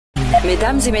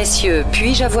Mesdames et messieurs,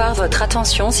 puis-je avoir votre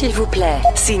attention s'il vous plaît?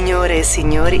 Signore e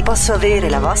signori, posso avere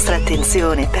la vostra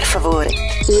attenzione, per favore?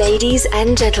 Ladies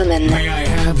and gentlemen. May I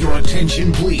have your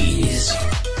attention, please?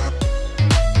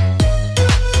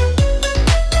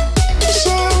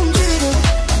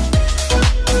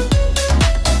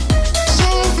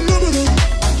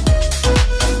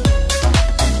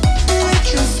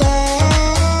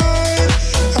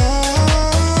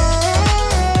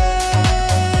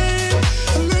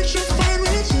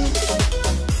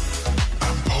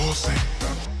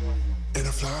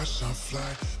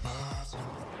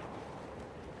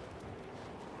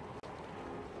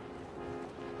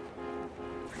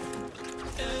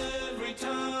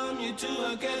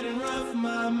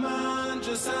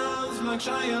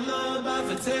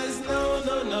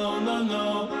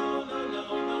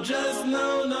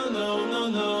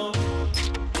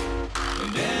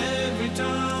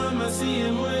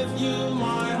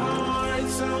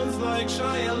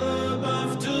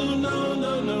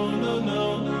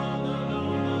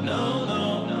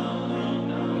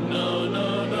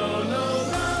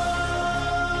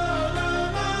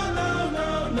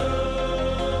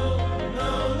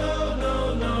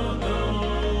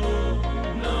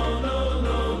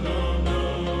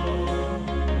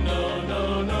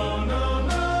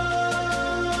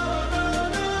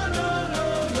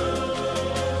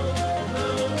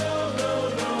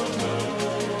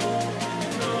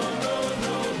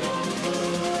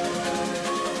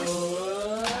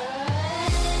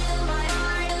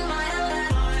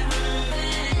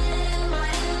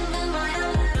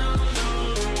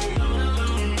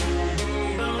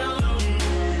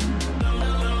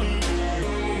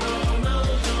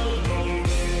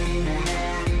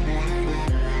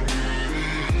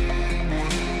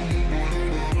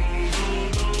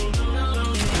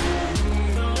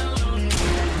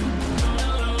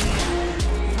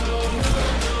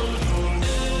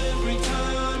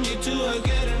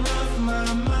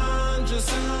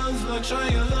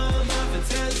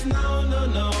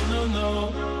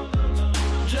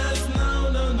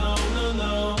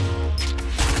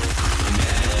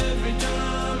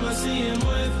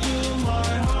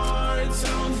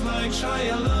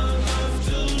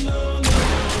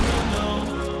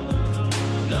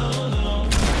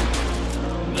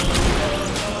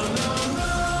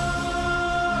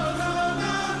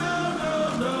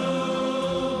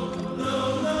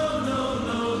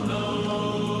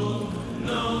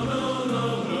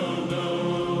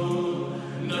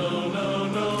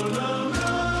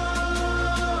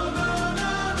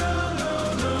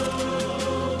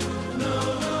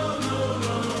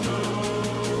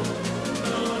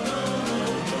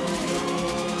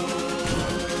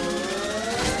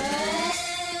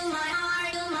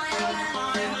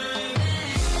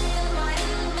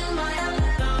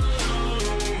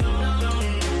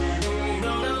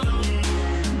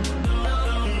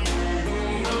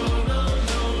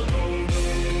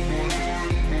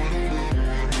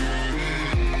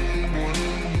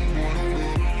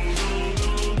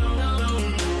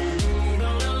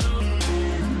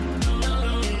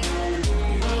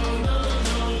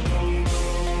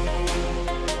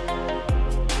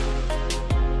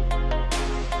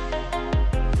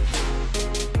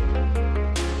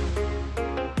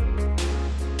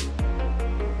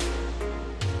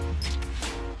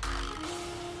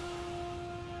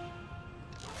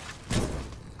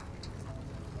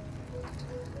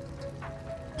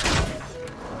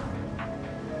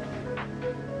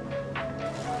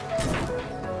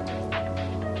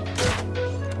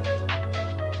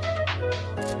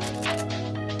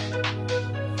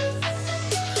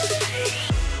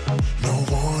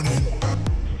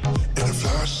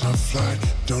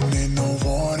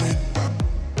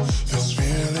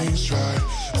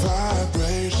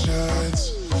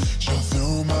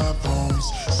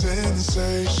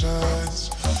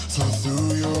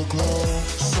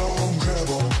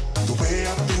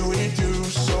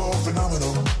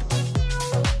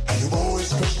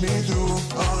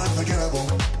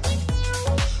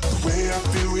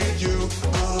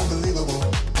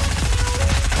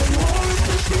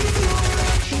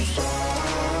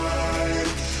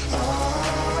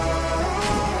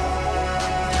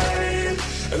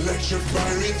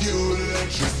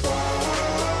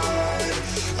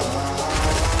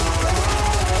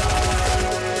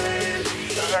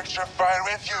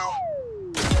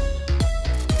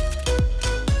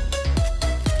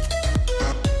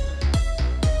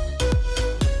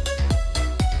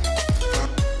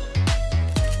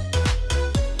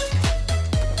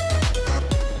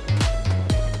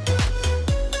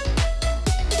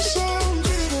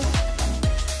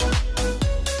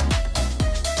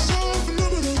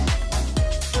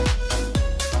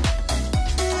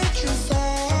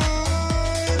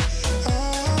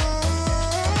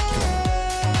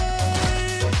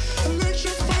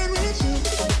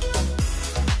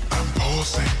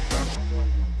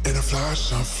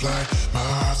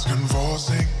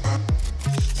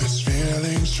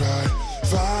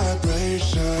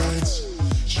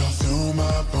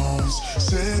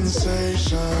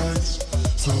 sensations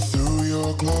flow through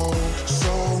your glow.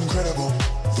 So incredible,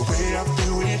 the way I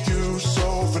feel with you,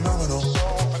 so phenomenal.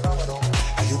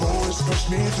 How you always push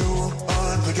me through,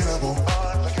 unforgettable.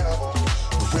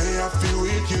 The way I feel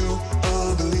with you,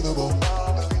 unbelievable.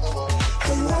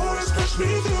 How you always push me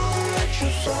through,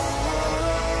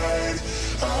 electrified.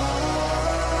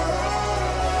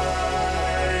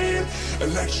 I'm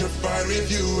electrified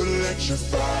with you,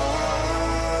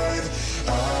 electrified.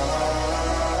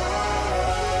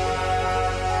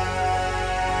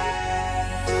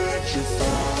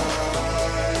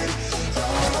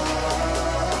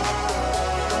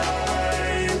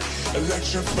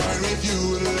 Electrified with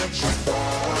you,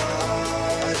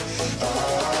 electrified.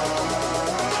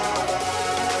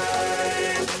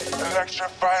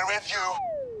 Electrified with you.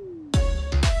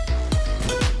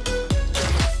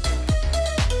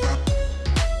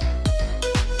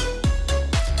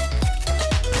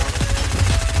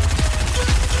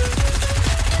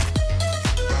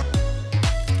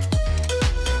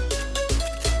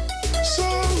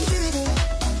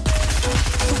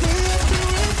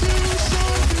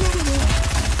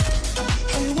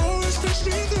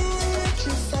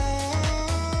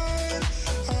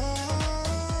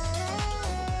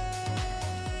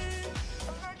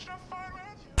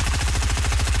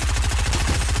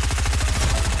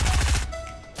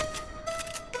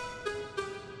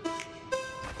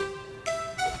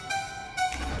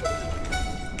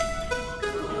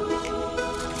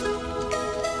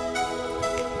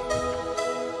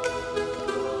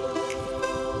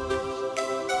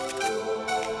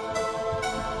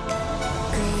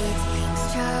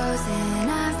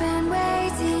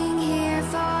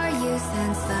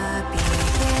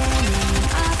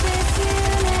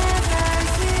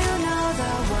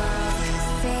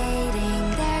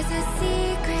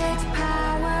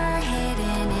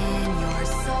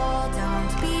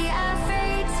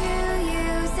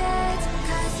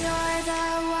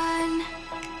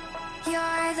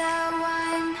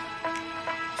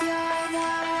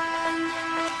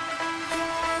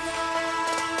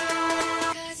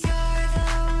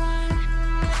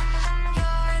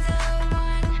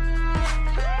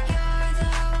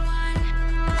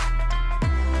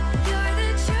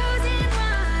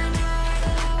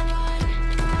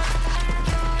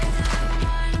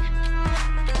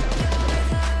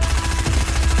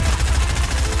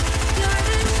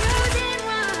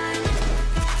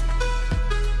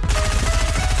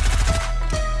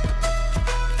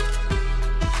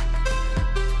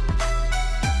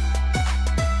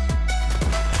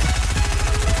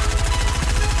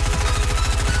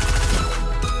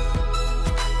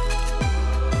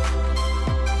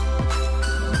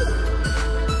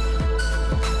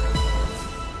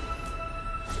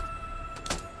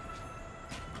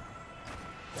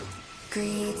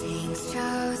 Greetings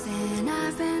chosen,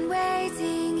 I've been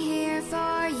waiting here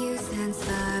for you since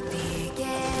the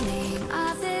beginning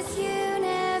of this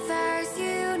universe.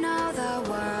 You know the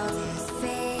world is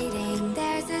fading.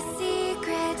 There's a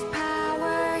secret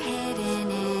power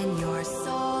hidden in your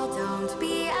soul. Don't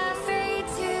be afraid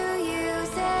to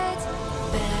use it.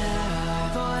 There are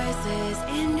voices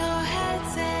in your head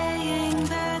saying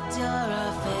that you're a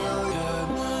failure.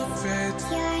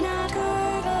 You're not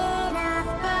good enough,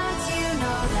 but you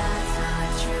know that's not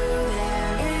true.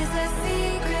 There is a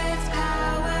secret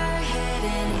power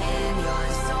hidden in your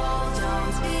soul.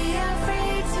 Don't be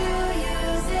afraid to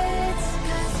use it,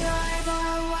 'cause you're the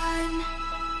one.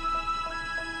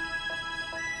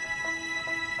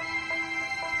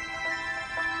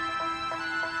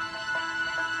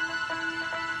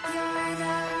 You're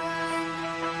the one.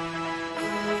 You're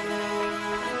the one.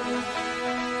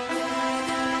 You're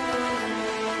the one.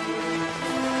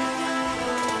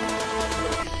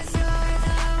 Cause you're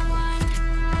the one.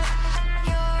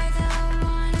 You're the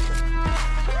one.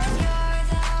 You're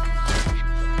the one.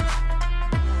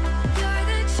 You're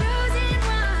the chosen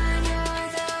one. You're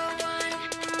the one.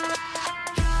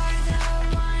 You're the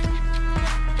one.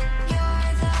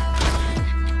 You're the one.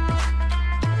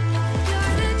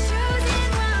 You're the chosen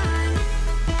one.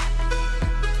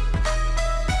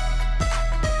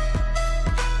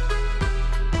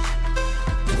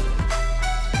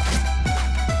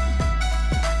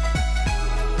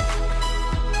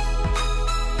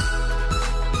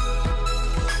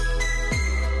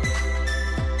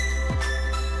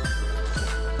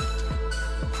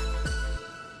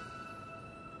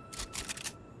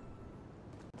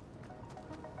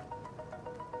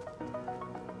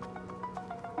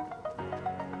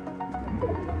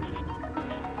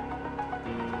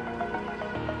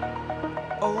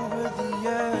 Over the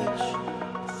edge,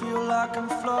 feel like I'm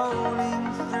floating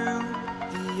through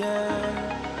the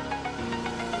air.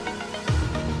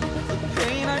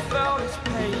 felt is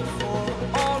paid for,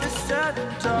 all is said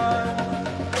and done.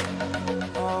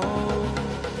 Oh,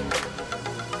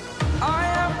 I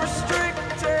am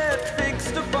restricted,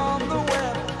 fixed upon the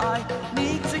web. I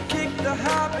need to kick the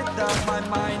habit that my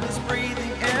mind is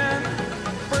breathing in.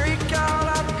 Break out,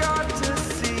 I've got to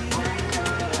see.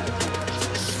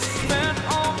 Spent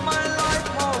all my life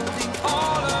holding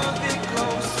all of it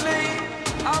closely.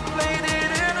 I played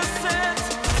it innocent,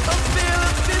 a feel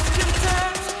of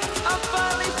discontent. I'm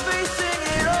finally facing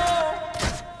it all,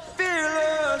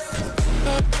 fearless.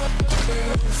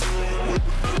 Fearless.